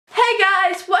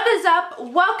is up?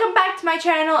 Welcome back to my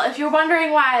channel. If you're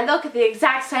wondering why I look the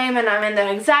exact same and I'm in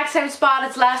the exact same spot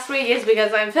as last week, is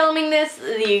because I'm filming this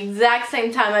the exact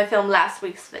same time I filmed last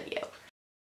week's video.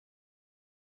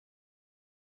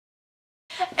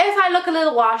 If I look a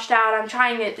little washed out, I'm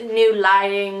trying new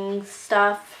lighting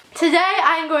stuff. Today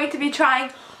I'm going to be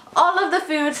trying all of the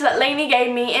foods that Lainee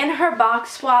gave me in her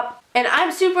box swap, and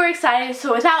I'm super excited.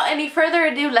 So without any further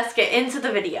ado, let's get into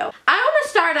the video. I want to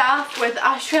start off with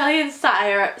Australian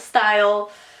style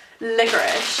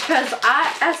licorice, because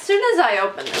as soon as I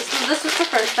opened this was the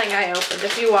first thing I opened.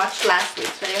 If you watched last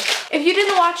week's video, if you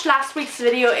didn't watch last week's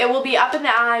video, it will be up in the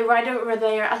eye right over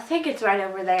there. I think it's right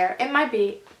over there. It might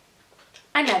be.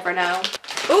 I never know.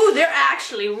 Ooh, they're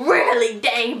actually really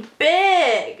dang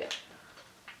big.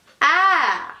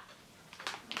 Ah,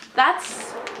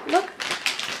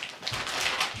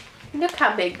 look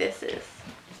how big this is.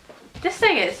 This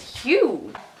thing is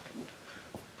huge.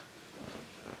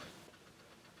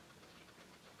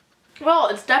 Well,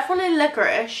 it's definitely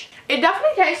licorice. It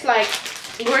definitely tastes like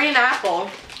green apple.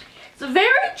 It's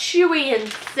very chewy and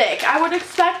thick. I would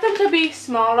expect them to be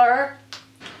smaller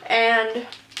and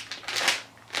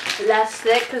less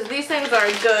thick, because these things are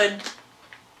a good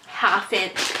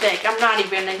half-inch thick. I'm not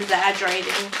even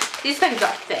exaggerating. These things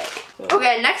are thick.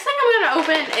 Okay, next thing I'm gonna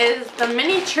open is the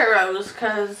mini churros,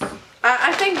 because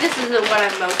I think this is what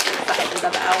I'm most excited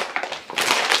about.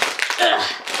 Ugh.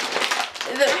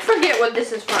 I forget what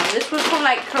this is from. This was from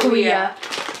like Korea.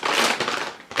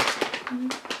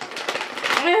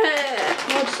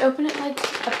 No, just open it like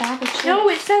a bag of chips. No,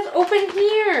 it says open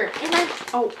here. And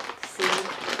oh,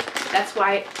 see, that's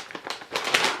why.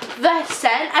 The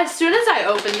scent, as soon as I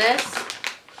open this,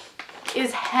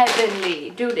 is heavenly.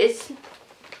 Dude,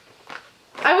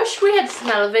 I wish we had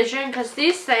smell-o-vision, because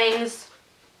these things,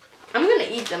 I'm going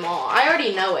to eat them all. I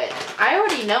already know it. I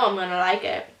already know I'm going to like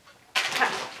it.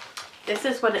 This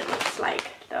is what it looks like,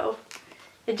 though.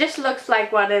 It just looks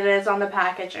like what it is on the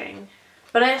packaging.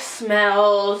 But it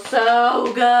smells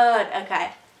so good.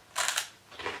 Okay.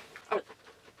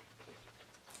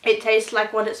 It tastes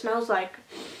like what it smells like.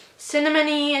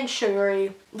 Cinnamony and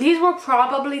sugary. These will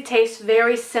probably taste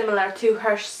very similar to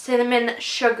her cinnamon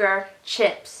sugar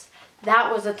chips.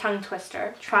 That was a tongue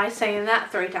twister. Try saying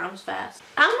that 3 times fast.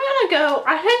 I'm gonna go,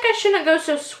 I think I shouldn't go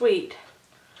so sweet,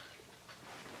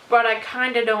 but I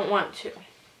kind of don't want to.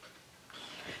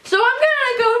 So I'm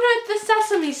gonna go with the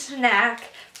sesame snack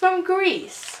from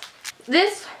Greece.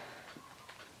 This,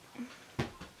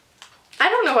 I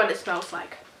don't know what it smells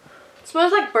like. It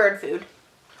smells like bird food.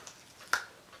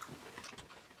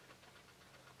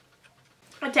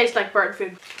 It tastes like bird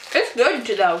food. It's good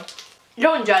though.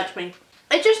 Don't judge me.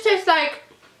 It just tastes like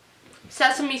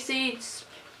sesame seeds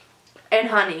and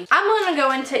honey. I'm gonna go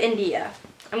into India.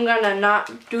 I'm gonna not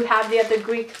have the other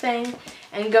Greek thing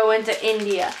and go into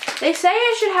India. They say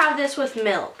I should have this with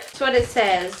milk. That's what it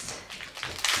says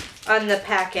on the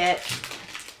packet.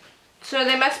 So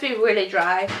they must be really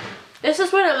dry. This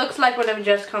is what it looks like when it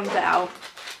just comes out.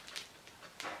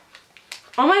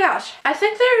 Oh my gosh, I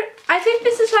think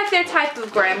this is like their type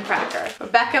of graham cracker.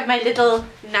 Rebecca, my little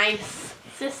nice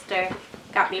sister,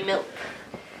 got me milk.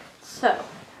 So,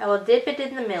 I will dip it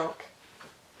in the milk.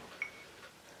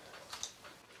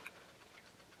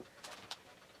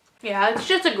 Yeah, it's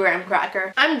just a graham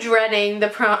cracker. I'm dreading the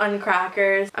prawn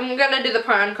crackers. I'm gonna do the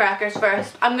prawn crackers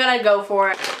first. I'm gonna go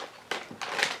for it.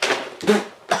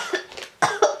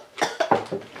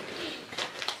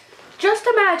 Just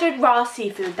imagine raw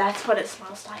seafood. That's what it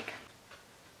smells like.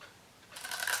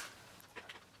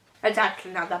 It's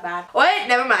actually not that bad. Wait,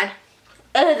 never mind.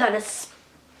 That is...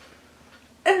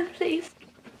 please.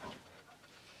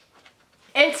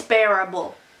 It's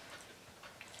bearable.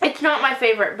 It's not my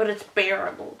favorite, but it's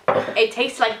bearable. It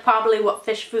tastes like probably what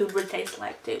fish food would taste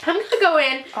like too. I'm gonna go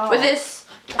in with this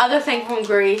other thing from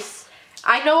Greece.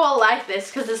 I know I'll like this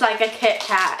because it's like a Kit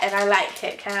Kat, and I like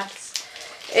Kit Kats.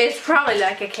 It's probably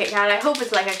like a Kit Kat. I hope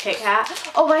it's like a Kit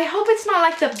Kat. Oh, I hope it's not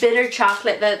like the bitter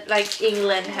chocolate that like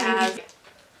England has.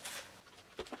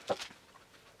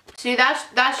 See, that's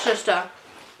just a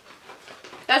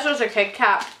Kit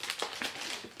Kat.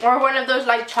 Or one of those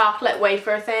like chocolate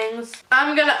wafer things.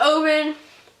 I'm gonna open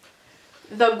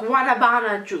the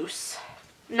guanabana juice.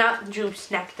 Not juice,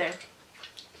 nectar.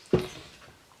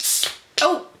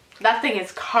 Oh, that thing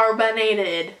is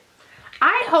carbonated.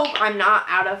 I hope I'm not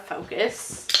out of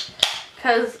focus,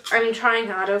 because I'm trying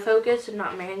autofocus and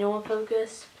not manual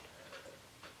focus.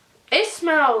 It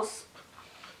smells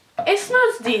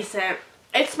decent.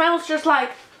 It smells just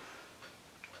like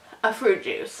a fruit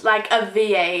juice, like a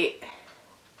V8.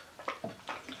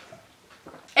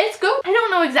 It's good. I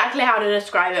don't know exactly how to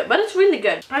describe it, but it's really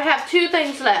good. I have two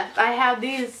things left. I have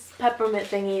these peppermint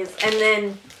thingies, and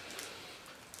then,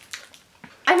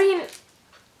 I mean,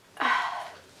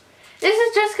 this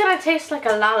is just gonna taste like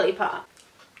a lollipop.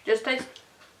 Just taste.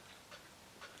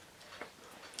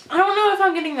 I don't know if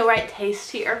I'm getting the right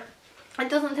taste here. It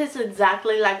doesn't taste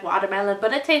exactly like watermelon,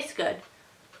 but it tastes good.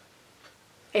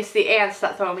 It's the ants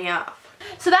that throw me off.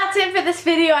 So that's it for this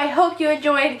video. I hope you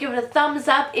enjoyed. Give it a thumbs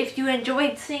up if you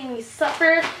enjoyed seeing me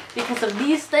suffer because of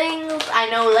these things. I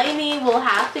know Lainee will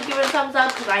have to give it a thumbs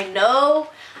up because I know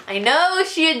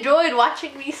she enjoyed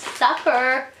watching me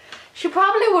suffer. She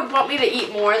probably would want me to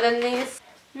eat more than these.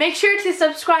 Make sure to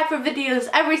subscribe for videos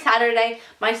every Saturday.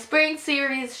 My spring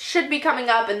series should be coming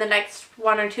up in the next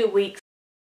 1 or 2 weeks.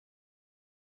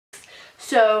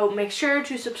 So make sure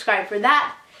to subscribe for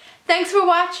that. Thanks for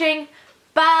watching.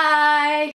 Bye!